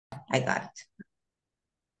I got it.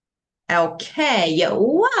 Okay,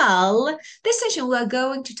 well, this session we're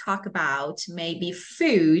going to talk about maybe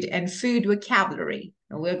food and food vocabulary.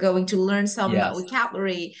 We're going to learn some Yes.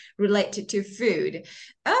 vocabulary related to food.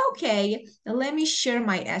 Okay, now let me share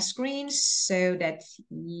my screen so that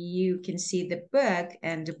you can see the book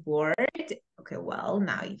and the board. Okay, well,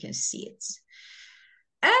 now you can see it.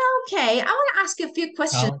 Okay, I want to ask you a few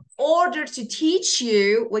questions Oh, in order to teach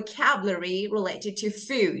you vocabulary related to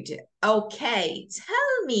food. Okay,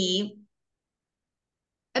 tell me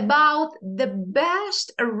about the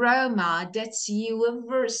best aroma that you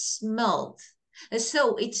ever smelled.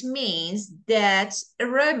 So it means that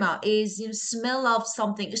aroma is you smell of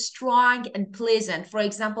something strong and pleasant. For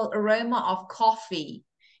example, aroma of coffee.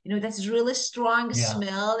 That's really strong yeah.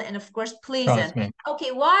 smell and of course pleasant. Trust me.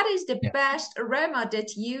 Okay, what is the Yeah. best aroma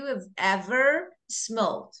that you have ever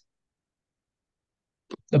smelled?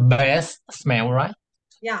 The best smell, right?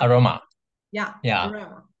 Yeah, Aroma. yeah, Yeah.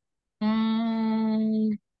 aroma.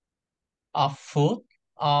 Mm, of food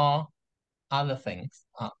or other things.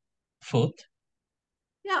 Food,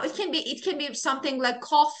 Yeah, it can be something like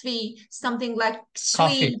coffee, something like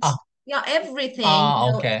coffee. sweet. Yeah, everything,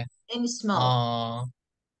 Okay. any smell. Uh,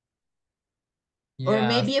 Or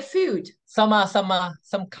maybe yes. a food.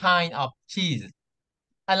 Some kind of cheese.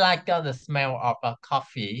 I like the smell of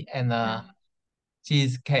coffee and Yeah.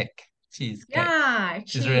 cheesecake. Cheesecake Yeah, is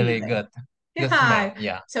cheese. really good. Good smell. Yeah.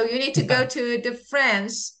 Yeah. So you need to go to the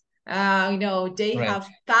France. They have French.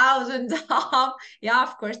 thousands of, yeah,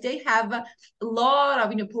 of course, they have a lot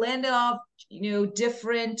of, plenty of,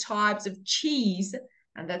 different types of cheese.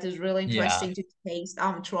 And that is really Yeah. interesting to taste,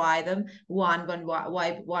 try them one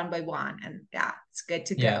by one. And yeah, it's good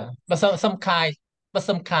to go. Yeah. But some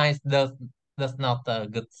kinds does not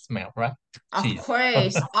good smell, right? Of Cheese.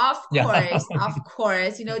 course, of Yeah. course, of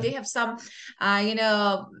course. They have some, uh, you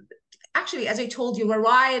know, actually, as I told you,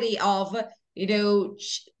 variety of,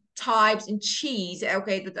 types and cheese.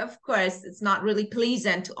 Okay, that of course it's not really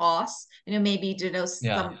pleasant to us. Maybe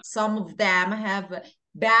Yeah. some of them have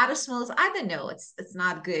bad smells. I don't know. It's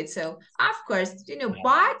not good. So of course,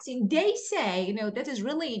 but they say, that is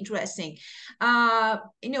really interesting.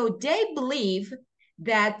 They believe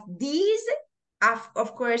that these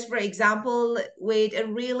of course, for example, with a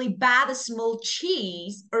really bad small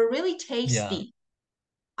cheese or really Yeah. tasty.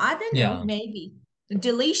 I don't know, Yeah. maybe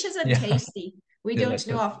delicious and Yeah. tasty. We don't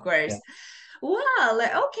know, Delicious. of course. Yeah. Well,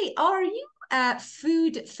 okay. Are you a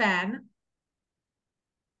food fan?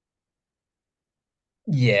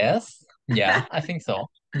 Yes. Yeah, I think so.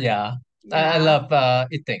 Yeah. I Yeah, love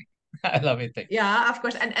eating. I love eating. yeah, of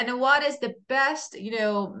course. And what is the best,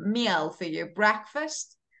 meal for you?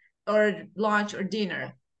 Breakfast or lunch or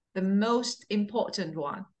dinner? The most important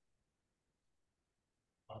one.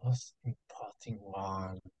 Most important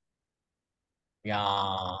one.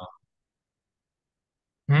 Yeah.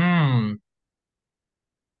 Hmm.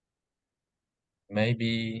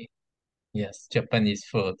 Maybe yes, Japanese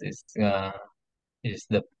food is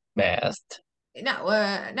the best. I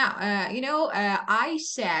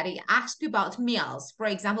said, I asked you about meals. For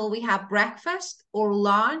example, we have breakfast or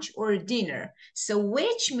lunch or dinner. So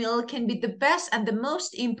which meal can be the best and the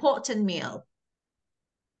most important meal?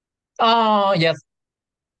 Oh, yes.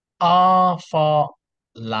 For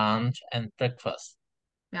lunch and breakfast.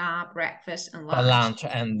 Yeah, breakfast and For lunch. lunch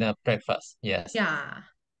and breakfast. Yes. Yeah.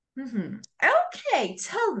 Okay,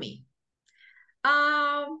 tell me.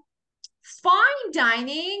 Um, Fine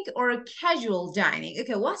dining or casual dining?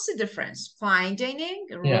 Okay, what's the difference? Fine dining,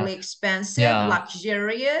 Yeah. really expensive, Yeah.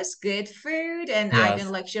 luxurious, good food, and even Yes.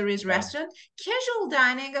 luxurious Yeah. restaurant. Casual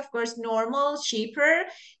dining, of course, normal, cheaper,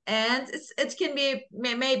 and it can be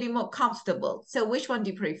maybe more comfortable. So, which one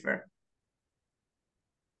do you prefer?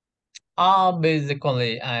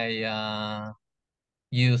 Basically, I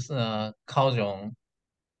use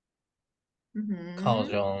Mm-hmm.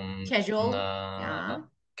 Cajun, Casual, uh, yeah,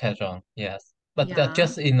 Cajun. Yes, but yeah.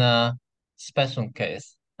 just in a special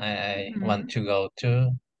case, I want Mm-hmm. to go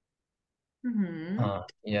to Mm-hmm.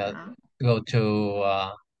 yeah, Yeah. go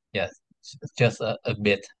to yes, just a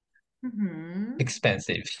bit Mm-hmm.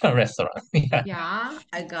 expensive restaurant. Yeah. Yeah,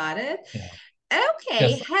 I got it. Yeah.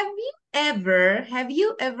 Okay, Just have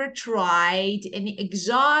you ever tried any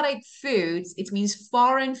exotic foods? It means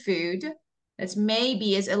foreign food that's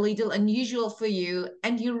maybe is a little unusual for you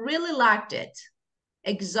and you really liked it.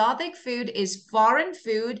 Exotic food is foreign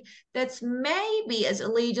food that's maybe is a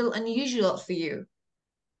little unusual for you.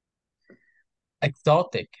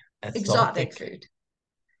 exotic, Exotic exotic, food.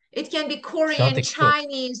 It can be Korean, exotic food,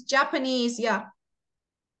 Chinese, Japanese, yeah.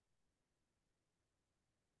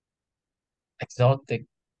 exotic,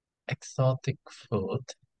 exotic food.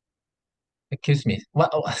 Excuse me.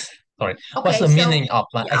 What? Sorry. What's Okay, the so meaning of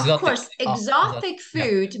yeah, of exotic? course, Exotic. exotic Yeah.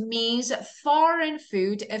 food means foreign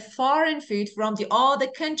food, a foreign food from the other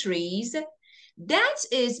countries. That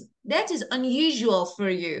is unusual for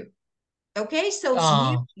you. Okay, so you,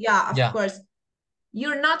 Uh, yeah, of yeah. course,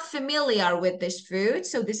 you're not familiar with this food,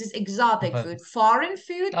 so this is exotic But food. Foreign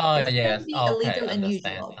food, oh it can yes. be a Okay. little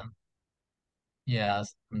Understand. unusual.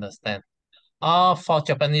 Yes. Understand. For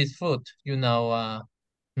Japanese food,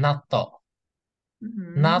 natto.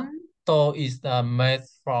 Hmm. Natto is made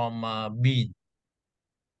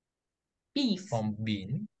Beef. from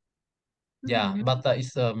bean. Yeah, Hmm. but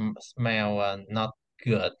it's smell not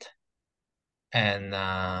good. And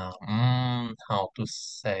how to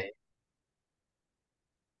say?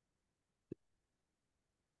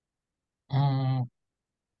 Mm,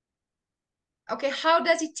 Okay, how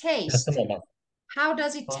does it just a taste? moment. How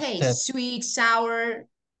does it Roasted. taste? Sweet, sour,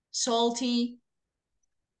 salty?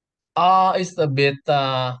 It's a bit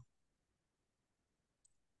bitter.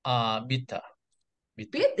 Bitter.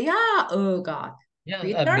 Bit, yeah. Oh God, Yeah,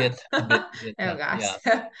 bitter. a bit Oh bitter. gosh,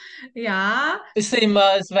 Yeah. yeah, It seems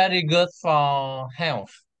it's very good for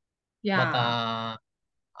health, but yeah,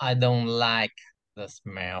 I don't like the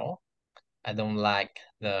smell. I don't like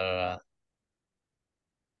the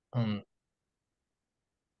um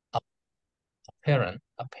appearance.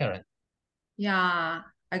 yeah.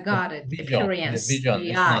 I The got it. the Appearance. vision is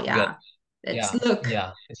Yeah, not good. yeah. It's Yeah, look.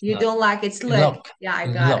 yeah, it's You not. don't like its look. Look, Yeah, I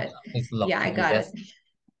it's got look, it. it's look. Yeah, I got it.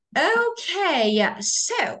 Yes. Okay, yeah.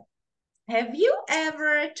 So, have you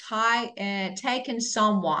ever taken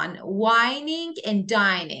someone whining and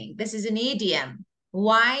dining? This is an idiom.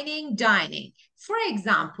 Whining, dining. For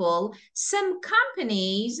example, some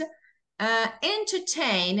companies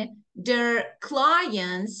entertain their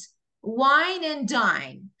clients wine and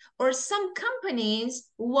dine, or some companies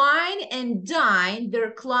wine and dine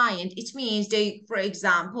their client. It means they, for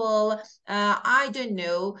example, I don't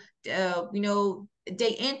know,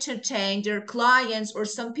 they entertain their clients or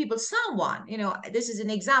some people, someone, this is an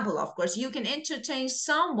example. Of course, you can entertain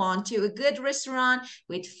someone to a good restaurant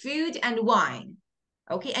with food and wine,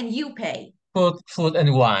 okay, and you pay. Food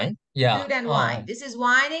and wine. Yeah. Food and wine. This is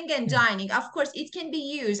whining and Hmm. dining. Of course, it can be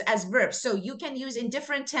used as verbs, so you can use in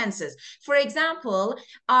different tenses. For example,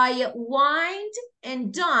 I wined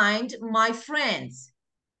and dined my friends.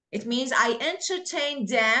 It means I entertained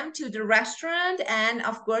them to the restaurant, and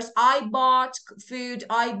of course, I bought food,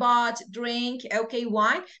 I bought drink, okay,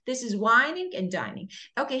 wine. This is whining and dining.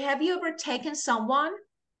 Okay, have you ever taken someone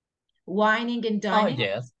whining and Oh dining?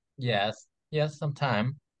 yes, yes, yes.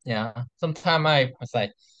 Sometime, yeah. Sometime I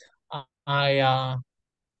say I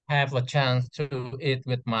have a chance to eat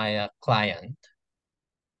with my client.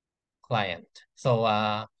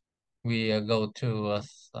 So we go to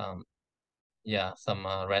some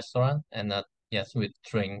restaurant and yes we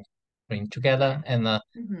drink Okay. together and I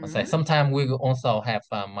say Mm-hmm. sometimes we will also have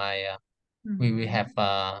my we have Mm-hmm.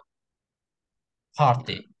 Yeah.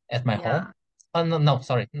 party at my home. Yeah. No, no,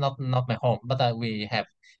 sorry, not my home, but we have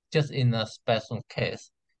just in a special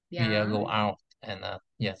case. We Yeah. go out and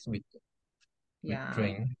yes, we Yeah.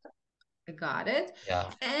 drink, I got it. yeah,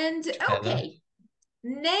 And together. okay,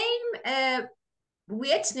 name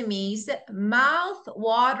Vietnamese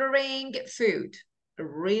mouth-watering food.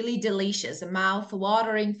 Really delicious.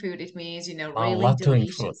 Mouth-watering food. It means, really Watering food.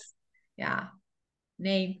 delicious. Yeah.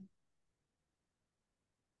 Name.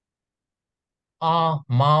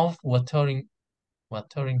 Mouth watering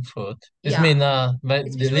food. It's Yeah. mean very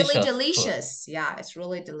It means really delicious food. delicious. Yeah, it's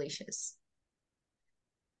really delicious.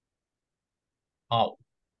 Oh,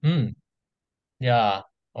 hmm, yeah,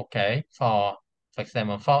 okay. For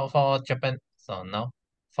example, for Japan, so no,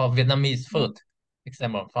 for Vietnamese food, Mm.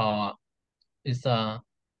 example for is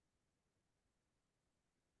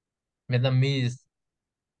Vietnamese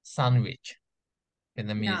sandwich.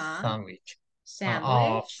 Vietnamese Yeah. sandwich.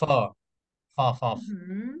 Or Sandwich. pho, pho,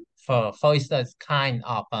 Mm-hmm. pho is a kind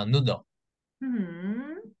of noodle.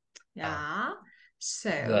 Mm-hmm. Uh, Yeah.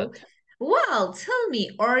 So, good. well, tell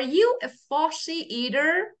me, are you a fussy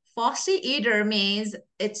eater? Fussy eater means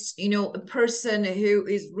it's, a person who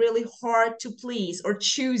is really hard to please or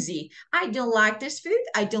choosy. I don't like this food.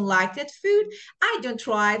 I don't like that food. I don't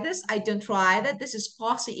try this. I don't try that. This is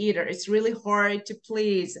fussy eater. It's really hard to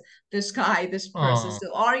please this guy, this person. Uh,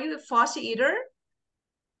 So, are you a fussy eater?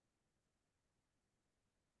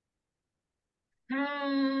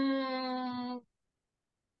 hmm.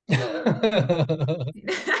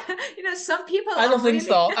 Some people I don't are think really,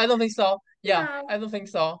 so. I don't think so. Yeah, yeah. I don't think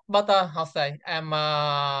so. But I'll say I'm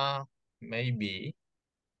maybe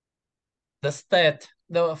the state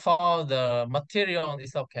the for the material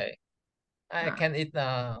is okay. I Yeah. can eat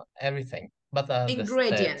everything. but the state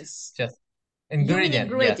Ingredients. just You mean ingredient.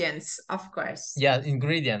 Yes, ingredients, of course. yeah,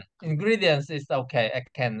 ingredient. Ingredients is okay. I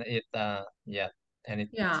can eat yeah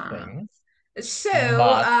Yeah. anything, So,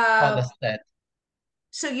 but for the state,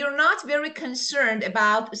 so you're not very concerned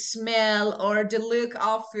about smell or the look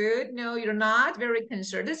of food. No, you're not very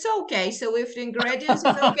concerned. It's okay. So if the ingredients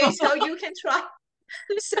is okay, so you can try.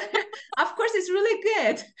 So, of course, it's really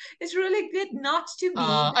good. It's really good not to be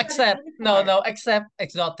because it's except really no hard. no except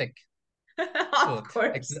exotic Of food,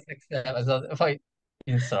 course. except exotic, for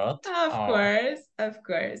insert Of or course. Of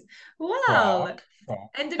course. Well, frog, frog.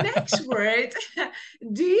 and the next word,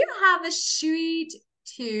 do you have a sweet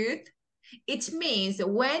tooth? It means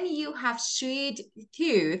when you have sweet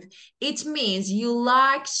tooth, it means you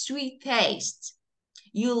like sweet taste.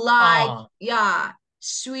 You like, Ah, yeah,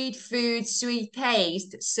 sweet food, sweet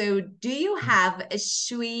taste. So do you have a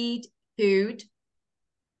sweet tooth?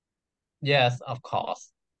 yes, of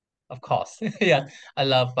course. Yeah, I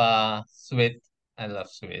love sweet. I love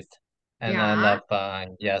sweet, and I Yeah.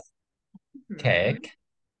 love yes Mhm. cake,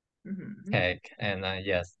 Mhm. cake, and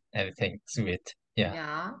yes everything sweet. Yeah.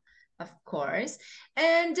 Yeah, of course.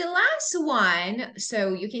 And the last one,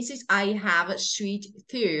 so you can see I have a sweet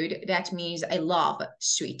tooth. That means I love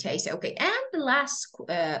sweet taste. Okay. And the last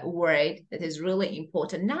word that is really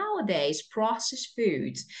important nowadays, processed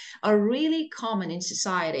foods are really common in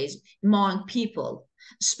societies among people,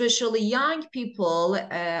 especially young people.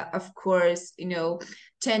 Of course,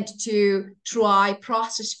 tend to try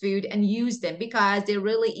processed food and use them because they're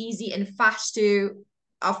really easy and fast to,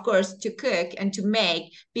 of course, to cook and to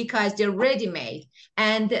make because they're ready made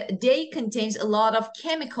and they contains a lot of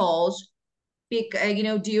chemicals,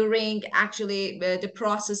 during actually the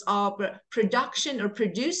process of production or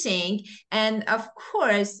producing. And of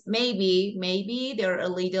course, maybe they're a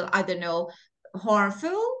little, I don't know,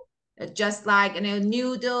 harmful, just like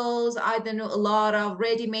noodles, I don't know, a lot of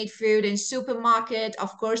ready-made food in supermarket.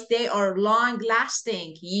 Of course, they are long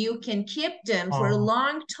lasting, you can keep them for a Oh,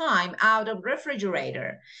 long time out of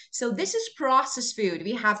refrigerator. So this is processed food.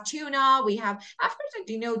 We have tuna, we have, of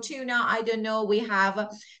course, tuna, I don't know, we have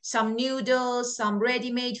some noodles, some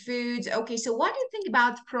ready-made foods. Okay, so what do you think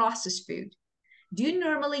about processed food? Do you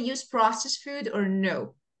normally use processed food or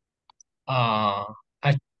no? uh,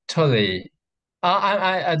 actually,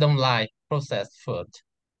 I don't like processed food.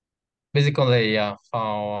 Basically,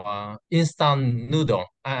 for instant noodle,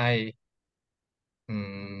 um,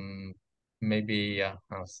 maybe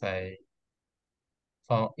I'll say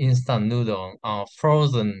for instant noodle or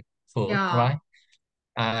frozen food, Yeah. right?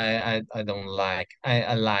 I don't like.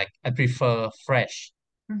 I prefer fresh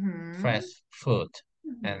Mm-hmm. food,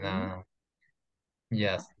 and Mm-hmm. Of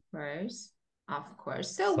yes, course. Of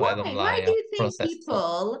course. So so I don't why like do you think processed food.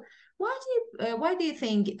 people, why do you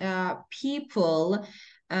think people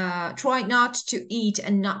try not to eat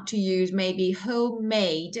and not to use maybe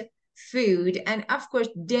homemade food, and of course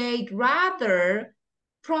they'd rather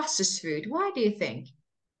processed food? Why do you think?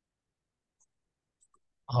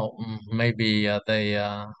 Oh, maybe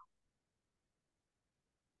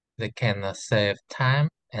they can save time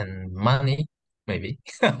and money, maybe.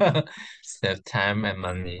 Save time and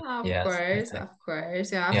money. Yes, I think. Of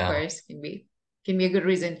course, yeah, of Yeah, course, can be a good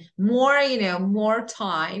reason. More, more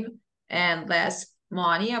time and less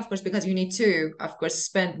money, of course, because you need to, of course,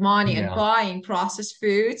 spend money on yeah, buying processed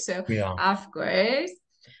food. So, yeah. of course.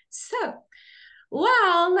 So,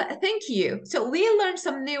 well, thank you. So we learned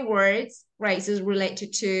some new words, phrases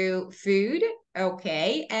related to food.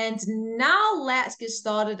 Okay, and now let's get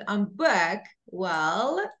started on book.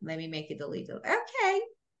 Well, let me make it a little. Okay.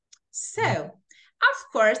 So, of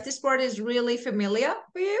course, this part is really familiar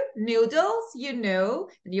for you. Noodles,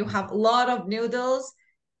 you have a lot of noodles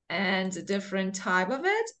and a different type of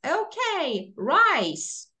it. Okay,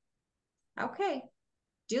 rice. Okay,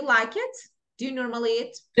 do you like it? Do you normally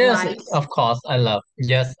eat Yes, rice? of course.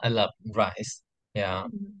 Yes, I love rice. Yeah.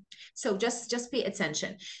 Mhm. So just pay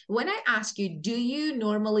attention. When I ask you, do you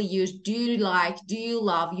normally use, do you like, do you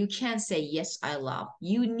love, you can't say yes, I love.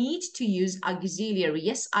 You need to use auxiliary.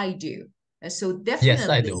 Yes, I do. So Yes,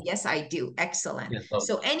 I definitely, do. yes, I do. Excellent. Yes,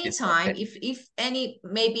 So it's anytime, okay. if any,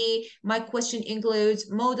 maybe my question includes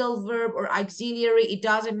modal verb or auxiliary, it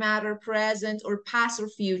doesn't matter, present or past or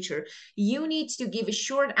future. You need to give a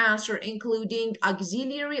short answer, including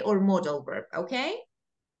auxiliary or modal verb. Okay?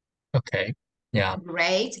 Okay. Yeah.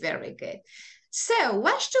 Great, very good. So,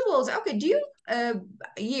 vegetables. Okay, do you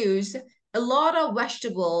use a lot of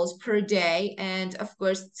vegetables per day? And of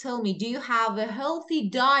course, tell me, do you have a healthy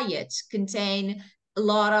diet contain a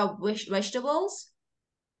lot of vegetables?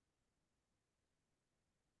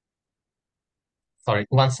 Sorry,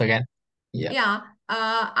 once again. Yeah. Yeah.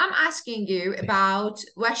 I'm asking you about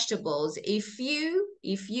vegetables. If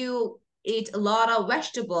you eat a lot of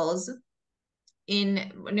vegetables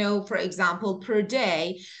in, for example, per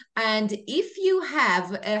day, and if you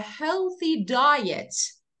have a healthy diet,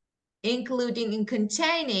 including and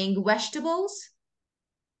containing vegetables.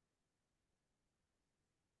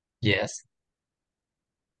 Yes.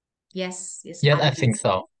 Yes, yes, Yes, I I do. think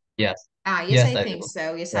so. Yes. Yes, Yes, I I think do.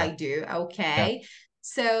 so. Yes, Yeah. I do. Yeah. Okay.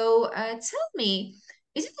 So tell me,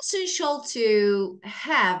 is it essential to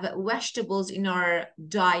have vegetables in our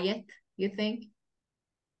diet, you think?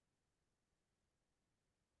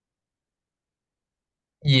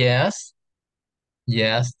 Yes.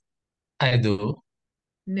 Yes, I do.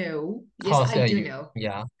 No. Yes, Cause I do you, know.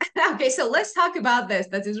 yeah. Okay, so let's talk about this.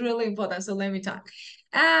 That is really important. So let me talk.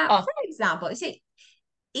 Ah, For example, you say,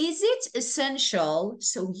 is it essential?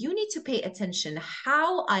 So you need to pay attention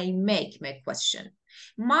how I make my question.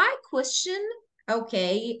 My question,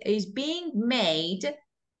 okay, is being made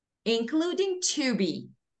including to be.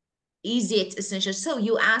 Is it essential? So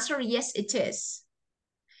you answer, yes, it is.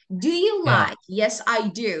 Do you yeah. like? Yes, I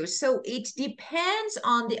do. So it depends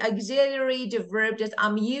on the auxiliary, the verb that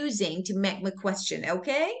I'm using to make my question,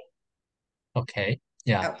 okay? Okay.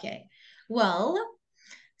 Yeah. Okay. Well,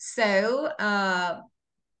 so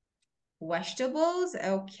vegetables,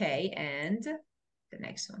 okay, and the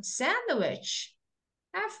next one, sandwich.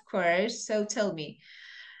 Of course. So tell me,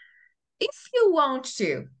 if you want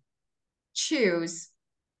to choose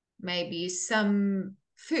maybe some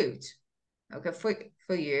food, okay,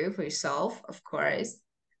 for you, for yourself, of course,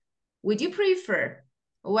 would you prefer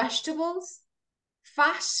vegetables,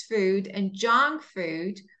 fast food, and junk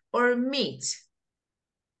food, or meat?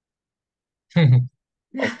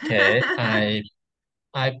 Okay.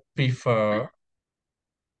 I prefer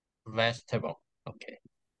vegetable. Okay.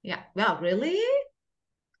 Yeah, well, really?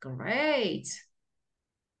 Great.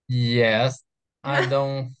 Yes. I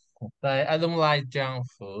don't I don't like junk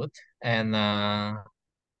food and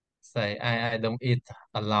say I don't eat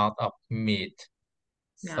a lot of meat.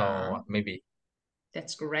 Yeah. So maybe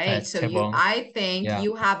That's great. So vegetable. I think Yeah.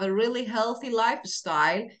 you have a really healthy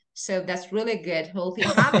lifestyle. So that's really good, healthy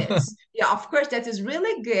habits. Yeah, of course, that is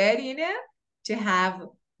really good, to have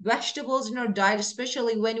vegetables in our diet,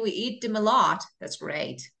 especially when we eat them a lot. That's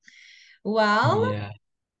great. Well, Yeah.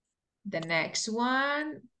 the next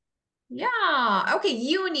one. Yeah. Okay,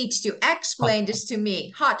 you need to Hot explain this to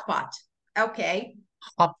me. Hot pot. Okay.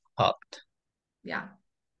 hot. Yeah.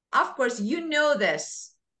 Of course, you know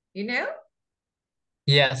this. You know?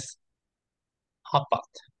 Yes, hot pot.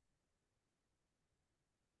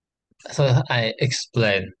 So I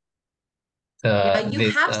explain Yeah, the you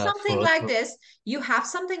this have something food. like this. You have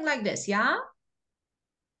something like this, yeah?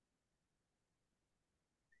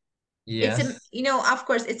 It's a, Yes. of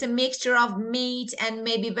course, it's a mixture of meat and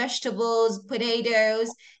maybe vegetables, potatoes,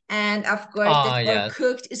 and of course that Ah, are yes.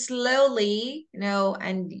 cooked slowly,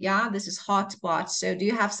 and yeah, this is hot pot. So do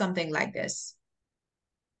you have something like this?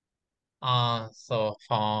 So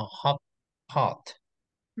for hot pot,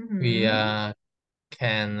 we Mm-hmm.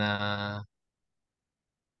 can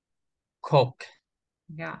cook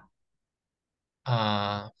Yeah.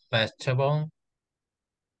 vegetable,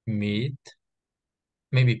 meat,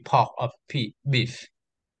 maybe pork or beef.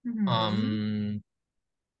 Mm-hmm. Um,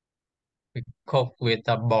 we cook with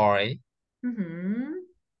a boil Mm-hmm.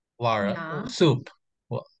 water Yeah. soup,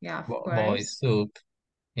 Yeah, of boil course. soup.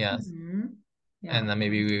 Yes, Mm-hmm. Yeah, and of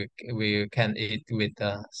maybe course. we can eat with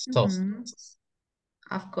sauce. Mm-hmm.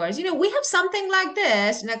 Of course, we have something like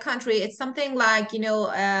this in a country. It's something like,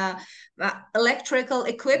 electrical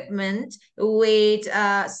equipment with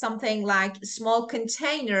something like small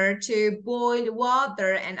container to boil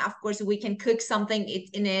water. And of course, we can cook something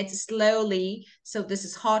in it slowly. So this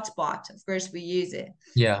is hot pot. Of course, we use it.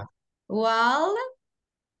 Yeah, Well,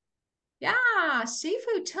 yeah,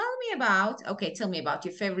 seafood. Tell me about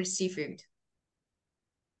your favorite seafood.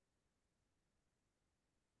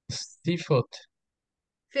 seafood.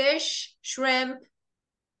 Fish, shrimp,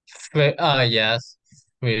 Yes,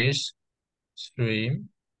 fish, shrimp,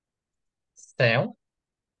 snail,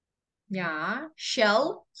 yeah,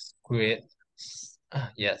 shell, squid.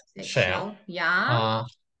 Yes, like shell. shell, yeah. Uh,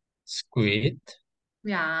 squid.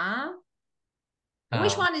 Yeah.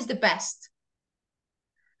 Which Uh, one is the best?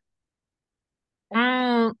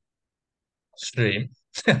 mm, shrimp.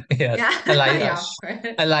 Yes, Yeah, yeah, of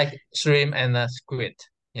I course. like shrimp and squid.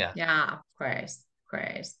 Yeah, Yeah, of course, of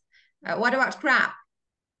course. What about crab?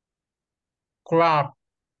 crab.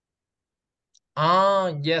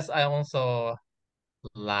 Yes, I also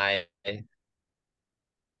like You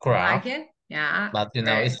crab, like it? Yeah, but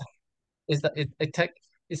great. it take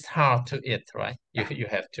it's hard to eat, right? You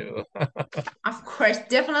have to. Of course,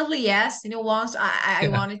 definitely yes. Once I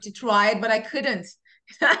Yeah, wanted to try it, but I couldn't.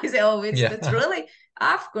 I said, oh, that's yeah, really,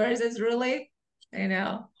 of course, it's really,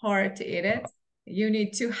 hard to eat it. You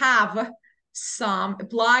need to have some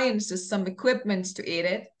appliances, some equipment to eat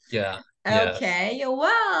it. yeah, yes. Okay,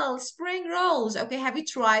 well, spring rolls. Okay, have you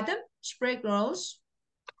tried them? Spring rolls.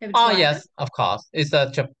 Have you Oh tried them? yes, of course. It's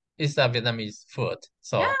a Vietnamese food.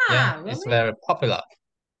 So yeah, Yeah, it's really? very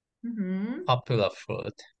Mm-hmm. popular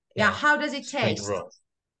food. Yeah, Yeah, how does it spring taste? rolls.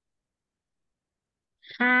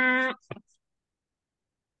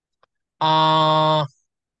 Uh,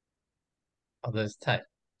 Other type.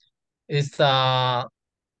 It's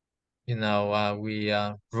we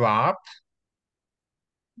wrap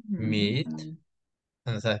meat Mm-hmm.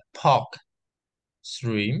 and the pork,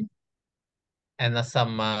 shrimp, and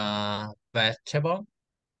some vegetable,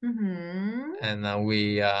 Mm-hmm. and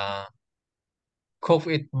we cook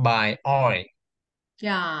it by oil.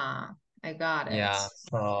 Yeah, I got it. Yeah,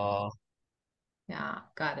 so Yeah,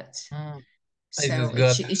 got it. mm, it So is it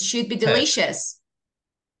good should be taste. delicious.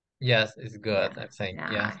 Yes, it's Yeah, good, I think. yeah,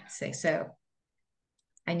 Yeah, I think so.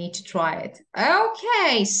 I need to try it.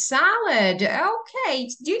 Okay, salad. Okay.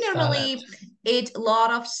 Do you salad. normally eat a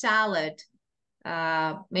lot of salad?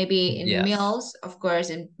 Maybe in Yes, meals, of course,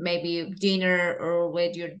 and maybe dinner or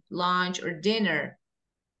with your lunch or dinner.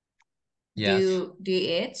 yes. Do you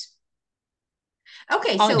eat?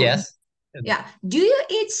 Okay, Oh, so yes. yeah, do you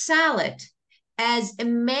eat salad as a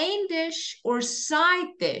main dish or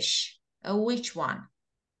side dish? Which one?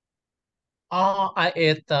 Oh, I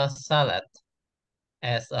eat the salad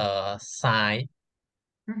as a side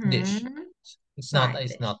dish. Mm-hmm. It's not. Side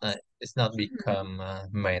It's dish. not. It's not Mm-hmm. become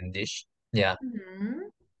main dish. Yeah. Mm-hmm.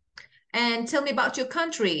 And tell me about your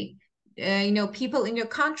country. People in your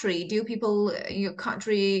country, do people in your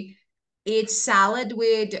country eat salad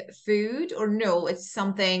with food or no? It's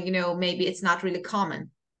something, maybe it's not really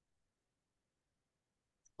common.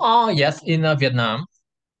 Oh, yes. In Vietnam,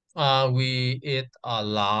 we eat a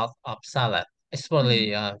lot of salad.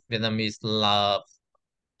 Especially Vietnamese love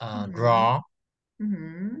Mm-hmm. raw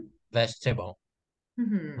Mm-hmm. vegetable.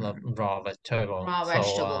 Love Mm-hmm. raw vegetable. Raw So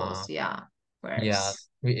vegetables, yeah, of course. yes,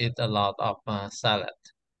 we eat a lot of salad.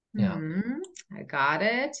 Yeah. Hmm. I got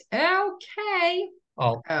it. Okay.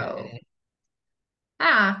 Oh, Okay.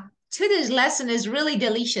 today's lesson is really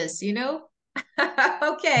delicious.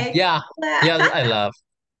 Okay. Yeah. Yes, I love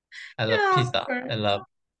Yeah, of pizza. course.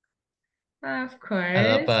 Of I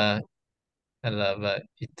love course.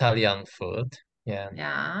 Italian food. Yeah.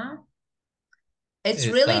 Yeah. It's It's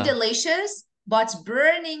really delicious, but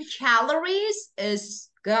burning calories is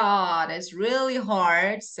God, it's really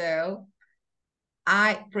hard. So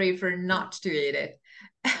I prefer not to eat it.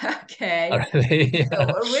 Okay. really So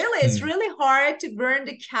really, it's hmm, really hard to burn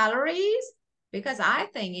the calories because I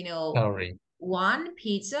think, sorry. one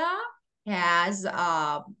pizza has,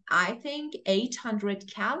 I think,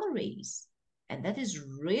 800 calories. And that is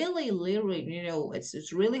really, really,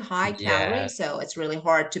 it's really high calories. Yes. So it's really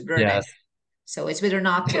hard to burn it. Yes. So it's better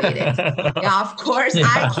not to eat it. Yeah, of course,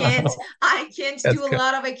 I Yeah. can't, I can't That's do a good.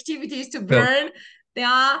 lot of activities to Good. burn,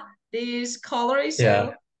 yeah, these calories. Yeah.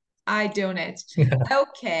 So I don't.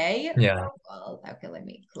 Okay. Yeah. Well, okay, let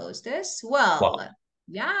me close this. Wow. Well,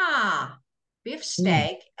 yeah, beef Mm.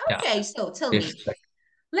 steak. Yeah. Okay, so tell Beef me, steak.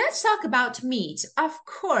 let's talk about meat. Of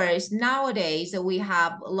course, nowadays we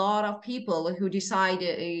have a lot of people who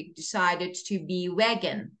decided to be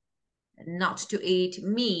vegan, not to eat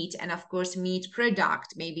meat, and of course, meat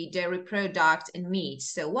product, maybe dairy product and meat.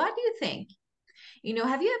 So, what do you think?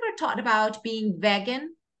 Have you ever thought about being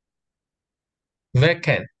vegan?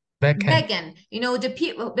 Vegan. Vegan. Vegan,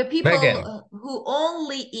 the people Vegan. who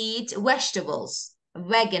only eat vegetables,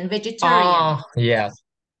 vegan, vegetarian. Oh, yes.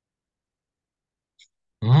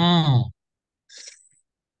 Mm.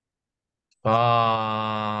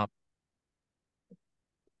 Uh,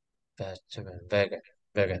 Vegetable. Vegan.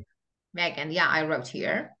 Vegan. Vegan, yeah, I wrote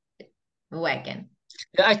here, vegan.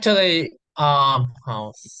 Yeah, actually,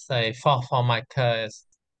 I'll say for my case,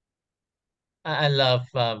 I love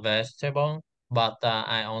vegetable, but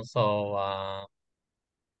I also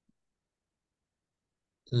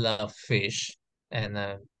love fish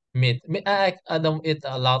and meat. I don't eat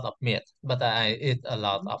a lot of meat, but I eat a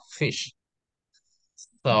lot of fish.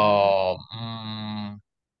 Mhm. So,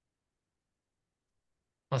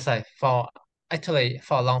 I'll say for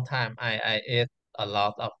a long time, I ate a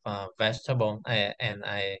lot of vegetable and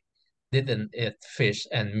I didn't eat fish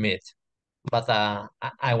and meat. But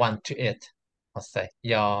I want to eat. I'll say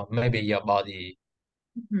maybe your body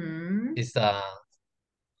Mhm. is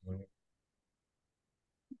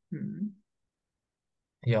Mhm.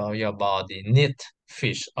 your body need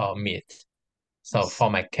fish or meat. So for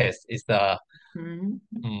my case, it's the Mhm.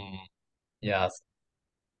 mm, yes,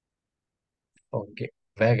 okay,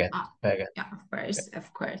 vegan, Ah, vegan. yeah, of course,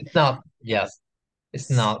 of course. It's not yes, it's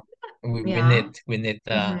S- not. We need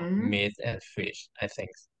Yeah. Hmm. meat and fish. I think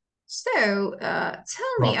So,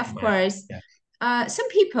 tell me, from of course, yeah. some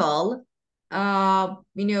people,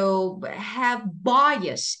 have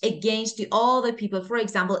bias against the other people. For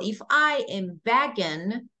example, if I am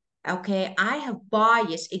vegan, okay, I have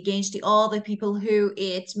bias against the other people who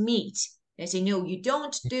eat meat. They say, no, you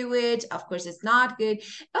don't do it. Of course, it's not good.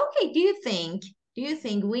 Okay, do you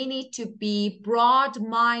think we need to be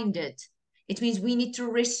broad-minded? It means we need to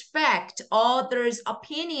respect others'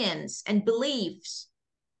 opinions and beliefs.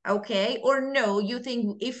 Okay, or no, you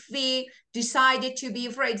think if we decided to be,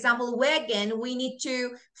 for example, vegan, we need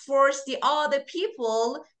to force the other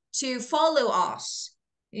people to follow us?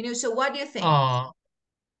 So what do you think? Uh,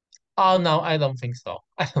 oh no, I don't think so.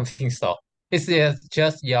 I don't think so. It's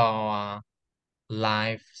just your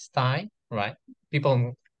lifestyle, right?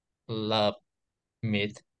 People love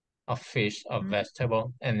meat or fish or Mhm.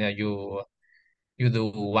 vegetable, and you do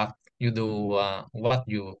what you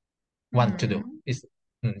want to do. Mhm. It's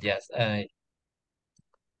yes, I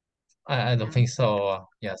don't Yeah. think so.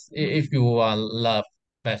 Yes, if Mhm. you love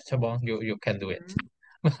vegetable, you can do it. Mhm.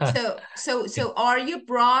 So are you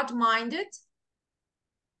broad-minded?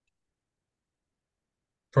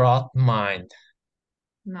 Broad mind.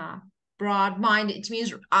 No. Broad-minded, it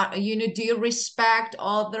means, do you respect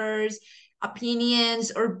others'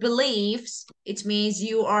 opinions or beliefs? It means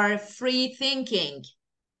you are free thinking.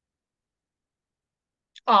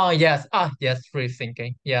 Oh yes, yes, free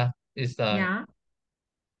thinking. Yeah, it's Yeah.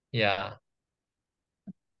 yeah.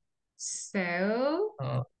 So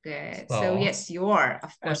Uh, good. So so yes, you are.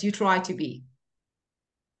 Of uh, course, you try to be.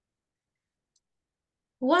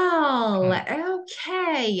 Well, okay.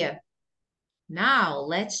 okay. Now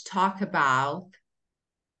let's talk about,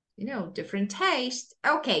 different taste.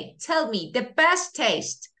 Okay, tell me the best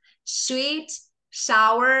taste. Sweet,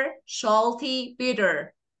 sour, salty,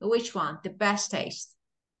 bitter. Which one? The best taste.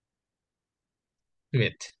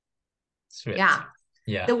 Sweet, sweet. Yeah.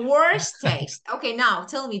 Yeah. The worst taste. Okay, now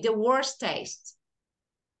tell me the worst taste.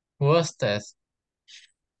 Worst is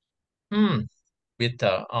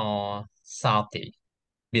bitter or salty.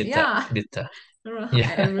 Bitter, Yeah. bitter. I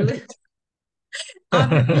Yeah, really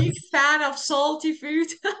I'm a big fan of salty food.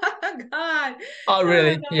 God. oh, Oh,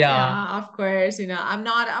 really? God. Yeah, Yeah, of course. I'm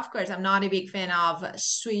not a big fan of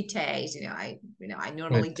sweet taste. I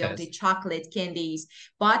normally with don't eat taste. chocolate candies,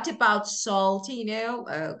 but about salty, oh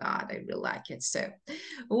God, I really like it. So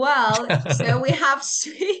we have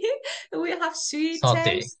sweet, we have sweet Salty.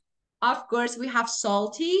 taste. Of course, we have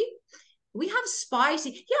salty. We have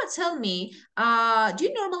spicy. Yeah, tell me, do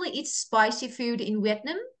you normally eat spicy food in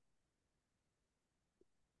Vietnam?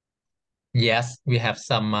 Yes, we have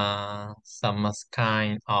some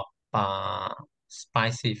kind of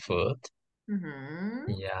spicy food.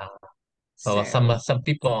 Mm-hmm. Yeah. So So, some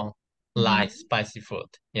people like mhm. spicy food.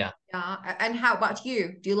 Yeah. Yeah. And how about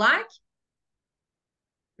you? Do you like?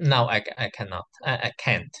 No, I cannot. I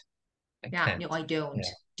can't. I Yeah, no, can't. I don't.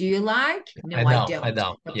 Yeah. Do you like? I No, I know. I don't.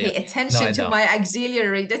 don't. Now pay Yes. No, attention I to don't. my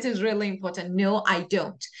auxiliary. That is really important. No, I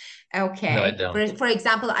don't. No, I Okay. don't. For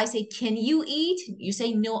example, I say, can you eat? You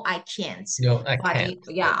say, no, I can't. No, I But can't.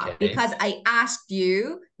 yeah, Okay. because I asked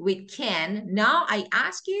you with can. Now I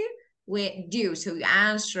ask you with do. So you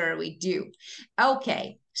answer with do.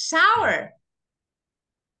 Okay. Yeah. Sour.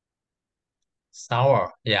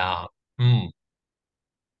 Sour. Yeah. Mm.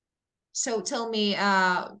 So tell me,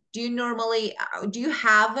 do you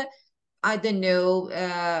have, I don't know,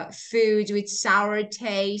 food with sour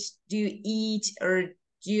taste? Do you eat or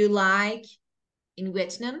do you like in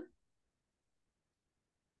Vietnam?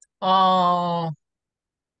 Oh,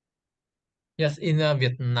 yes. In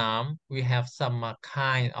Vietnam, we have some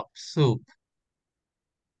kind of soup,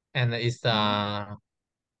 and Mhm.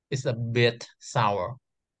 it's a bit sour.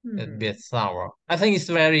 A bit Hmm. sour. I think it's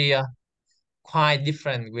very quite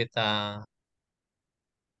different with Hmm.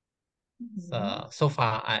 so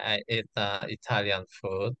far I ate Italian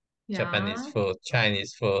food, Japanese Yeah, food,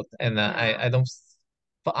 Chinese food, and yeah, I don't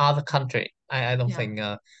for other country I don't yeah, think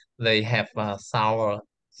they have sour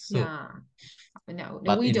soup. yeah. No, no,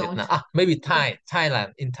 But we in don't. Vietnam, maybe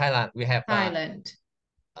Thailand. In Thailand, we have Thailand.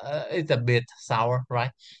 it's a bit sour,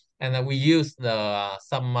 right? And we use the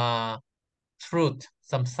some fruit,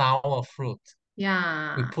 some sour fruit. We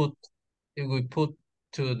Yeah, put we put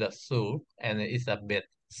to the soup, and it's a bit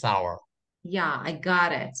sour. yeah, I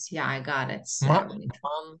got it. Yeah, I got it. Ma So, man,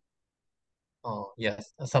 Oh,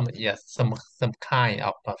 some kind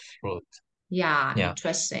of a fruit. Yeah, Yeah.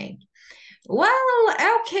 interesting. Well,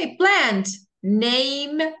 okay, bland.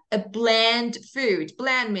 Name a bland food.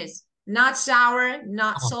 Bland means not sour,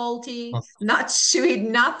 not Oh, salty, oh, not sweet,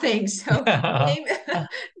 nothing. So name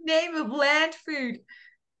name a bland food.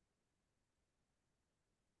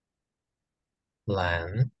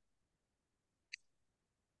 land,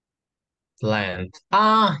 land.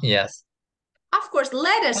 Ah, yes. Of course,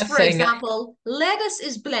 lettuce, I'm for saying example, lettuce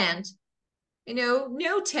is bland.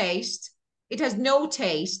 No taste. It has no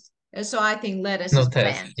taste. So I think lettuce no is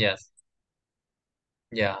taste. bland. Yes.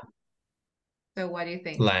 Yeah. So what do you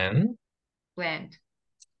think? Land. Bland.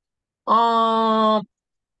 Um,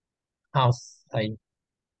 how say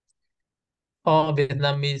for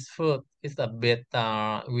Vietnamese food, it's a bit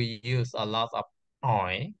we use a lot of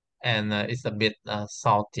oil and it's a bit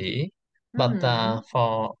salty. But Hmm.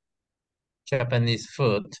 for Japanese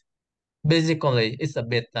food, basically it's a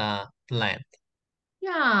bit bland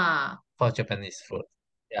Yeah. for Japanese food.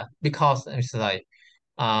 Yeah, because it's like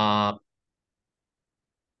uh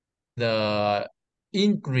the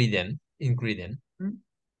ingredient Mm.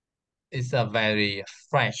 is a very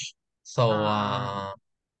fresh. So Ah,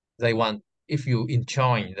 they want if you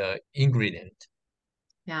enjoy the ingredient,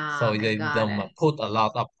 yeah, so I they got don't it. put a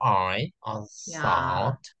lot of oil or Yeah.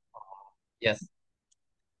 salt. Yes, Yeah,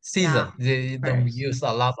 season. They of don't course. use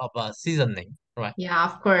a lot of seasoning, right? Yeah,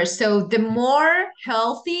 of course. So the more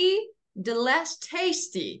healthy, the less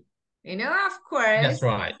tasty. Of Yes, course.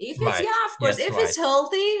 right, If it's right. yeah, of course. Yes, If it's right.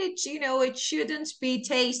 healthy, it shouldn't be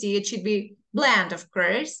tasty. It should be bland, of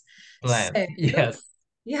course. Bland. So Yes,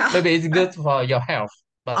 yeah, maybe it's good for your health,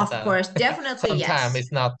 but of course, definitely sometimes yes.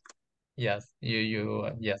 it's not. Yes,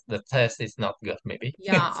 yes, the taste is not good. Maybe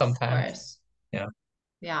Yeah, of sometimes. course. Yeah.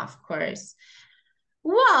 Yeah, of course.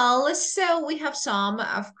 Well, so we have some,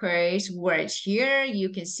 of course, words here. You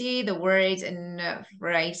can see the words and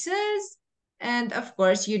phrases. And of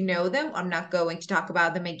course, you know them. I'm not going to talk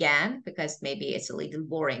about them again because maybe it's a little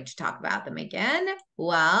boring to talk about them again.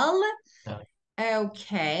 Well, Uh,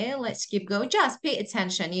 okay, let's keep going. Just pay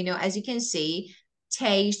attention. As you can see,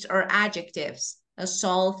 taste or adjectives. A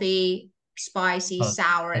salty, spicy, uh,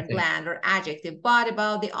 sour, I and think. bland or adjective. But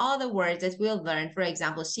about the other words that we'll learn, for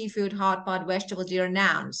example, seafood, hot pot, vegetables, they are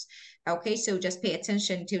nouns. Okay, so just pay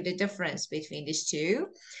attention to the difference between these two.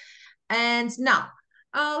 And now,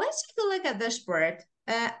 let's take a look at this word.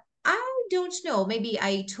 I don't know. Maybe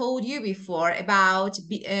I told you before about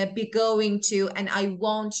be going to and I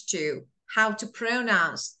want to, how to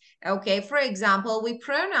pronounce. Okay, for example, we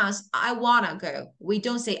pronounce I wanna go. We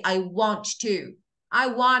don't say I want to. I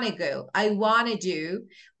wanna go. I wanna do.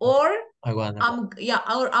 Or I wanna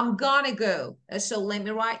go. I'm gonna go. So let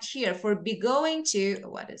me write here for be going to.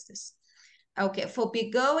 What is this? Okay, for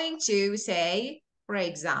be going to say, for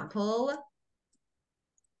example,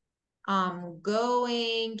 I'm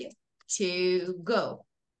going to go.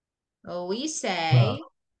 We Uh, say,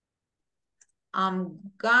 I'm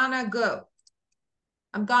gonna go.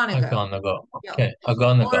 I'm gonna I'm go. gonna go. Yo. Okay, I'm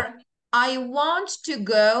gonna go. Or I want to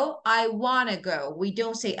go. I wanna go. We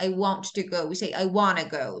don't say I want to go. We say I wanna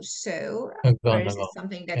go. So, I'm of gonna course, go. it's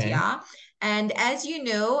something that, Okay. yeah. And as you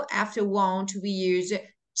know, after want, we use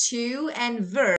to and verb.